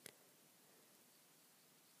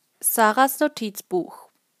Sarahs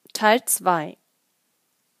Notizbuch Teil 2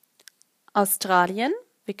 Australien,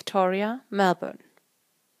 Victoria, Melbourne.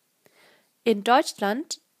 In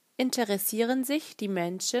Deutschland interessieren sich die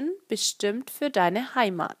Menschen bestimmt für deine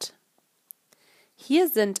Heimat. Hier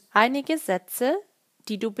sind einige Sätze,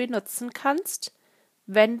 die du benutzen kannst,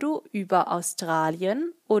 wenn du über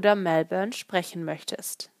Australien oder Melbourne sprechen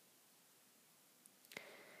möchtest.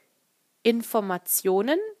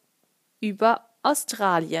 Informationen über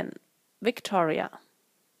Australien, Victoria.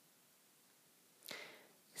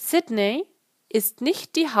 Sydney ist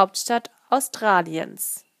nicht die Hauptstadt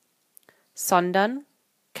Australiens, sondern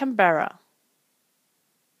Canberra.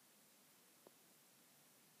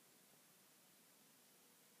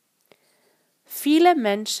 Viele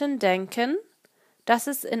Menschen denken, dass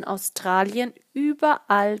es in Australien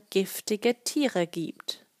überall giftige Tiere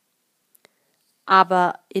gibt.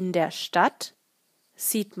 Aber in der Stadt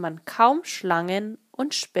sieht man kaum Schlangen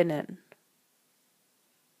und Spinnen.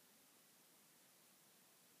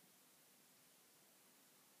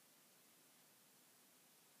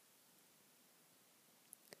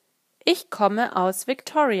 Ich komme aus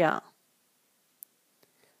Victoria.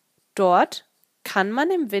 Dort kann man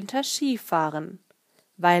im Winter Ski fahren,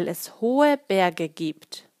 weil es hohe Berge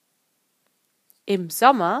gibt. Im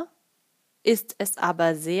Sommer ist es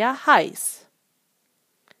aber sehr heiß.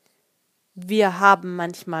 Wir haben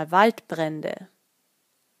manchmal Waldbrände.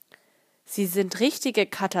 Sie sind richtige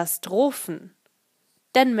Katastrophen,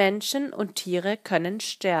 denn Menschen und Tiere können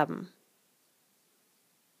sterben.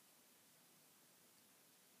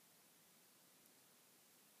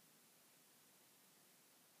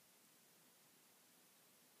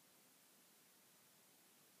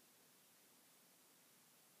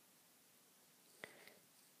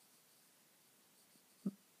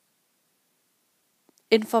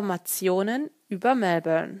 Informationen über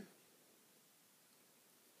Melbourne.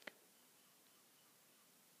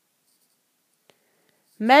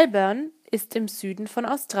 Melbourne ist im Süden von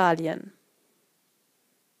Australien.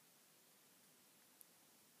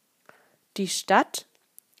 Die Stadt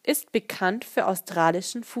ist bekannt für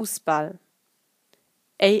australischen Fußball,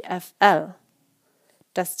 AFL,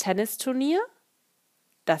 das Tennisturnier,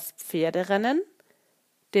 das Pferderennen,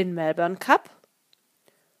 den Melbourne Cup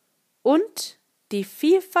und die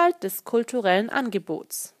Vielfalt des kulturellen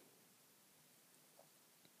Angebots.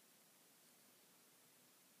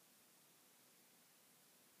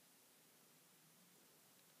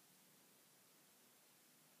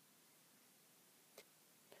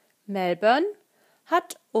 Melbourne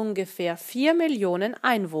hat ungefähr 4 Millionen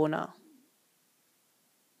Einwohner.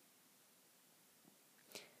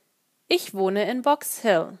 Ich wohne in Box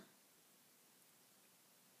Hill.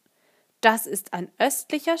 Das ist ein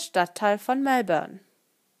östlicher Stadtteil von Melbourne.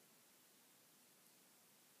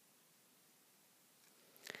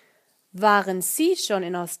 Waren Sie schon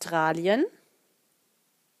in Australien?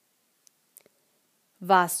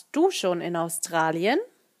 Warst du schon in Australien?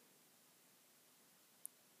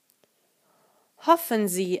 Hoffen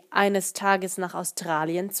Sie, eines Tages nach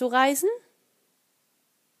Australien zu reisen?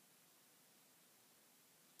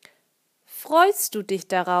 Freust du dich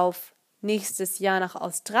darauf, nächstes Jahr nach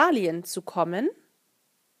Australien zu kommen?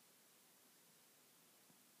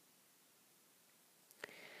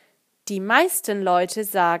 Die meisten Leute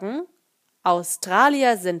sagen,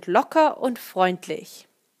 Australier sind locker und freundlich.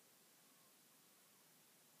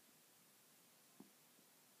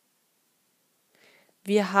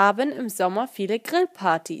 Wir haben im Sommer viele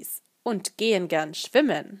Grillpartys und gehen gern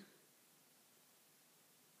schwimmen.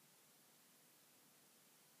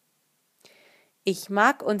 Ich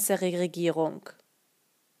mag unsere Regierung.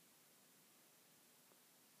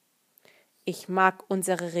 Ich mag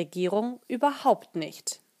unsere Regierung überhaupt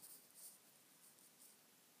nicht.